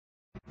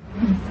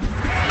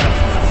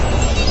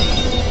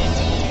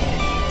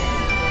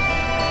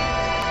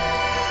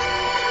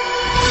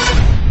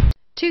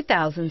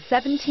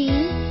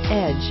2017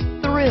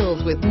 Edge.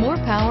 Thrills with more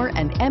power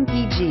and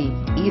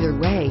MPG. Either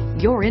way,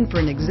 you're in for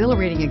an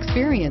exhilarating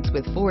experience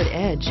with Ford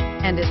Edge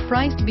and is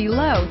priced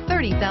below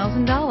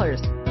 $30,000.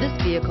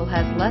 This vehicle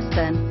has less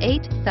than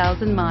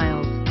 8,000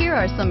 miles. Here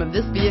are some of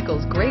this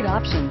vehicle's great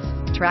options: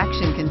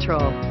 traction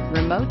control,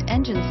 remote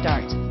engine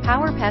start,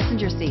 power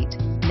passenger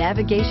seat,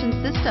 navigation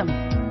system,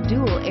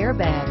 dual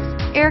airbags,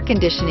 air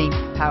conditioning,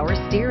 power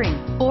steering,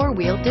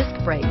 four-wheel disc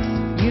brakes,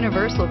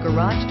 universal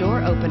garage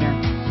door opener,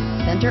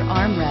 center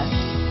armrest.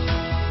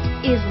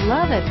 Is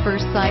love at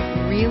first sight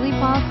really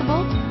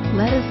possible?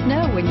 Let us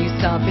know when you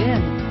stop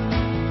in.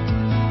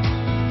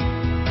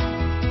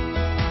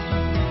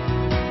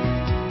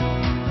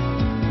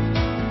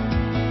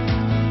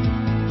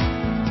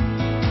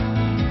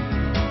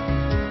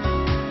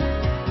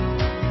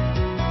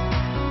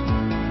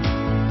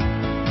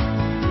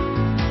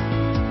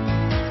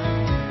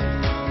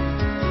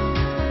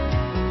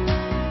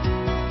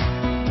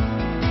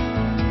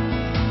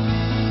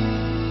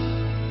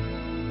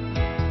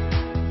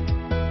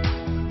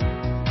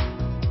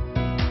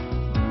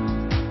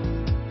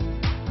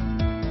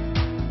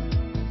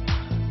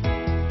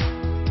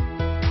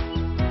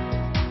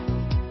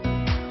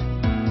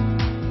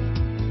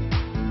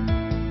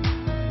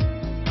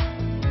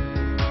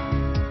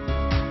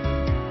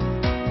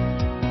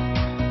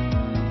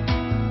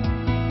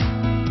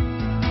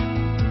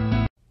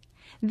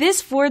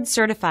 This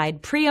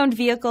Ford-certified pre-owned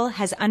vehicle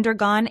has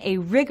undergone a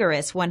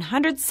rigorous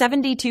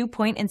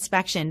 172-point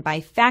inspection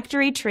by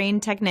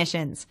factory-trained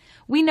technicians.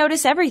 We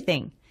notice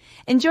everything.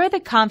 Enjoy the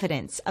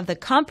confidence of the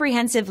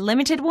comprehensive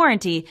limited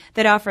warranty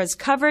that offers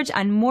coverage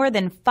on more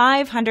than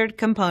 500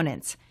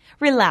 components.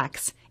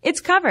 Relax, it's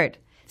covered.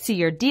 See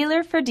your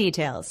dealer for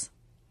details.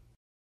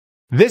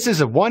 This is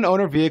a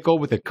one-owner vehicle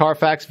with a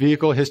Carfax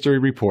Vehicle History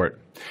Report.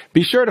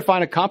 Be sure to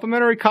find a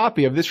complimentary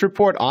copy of this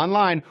report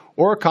online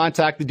or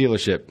contact the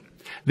dealership.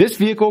 This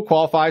vehicle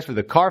qualifies for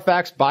the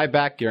Carfax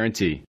Buyback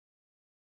Guarantee.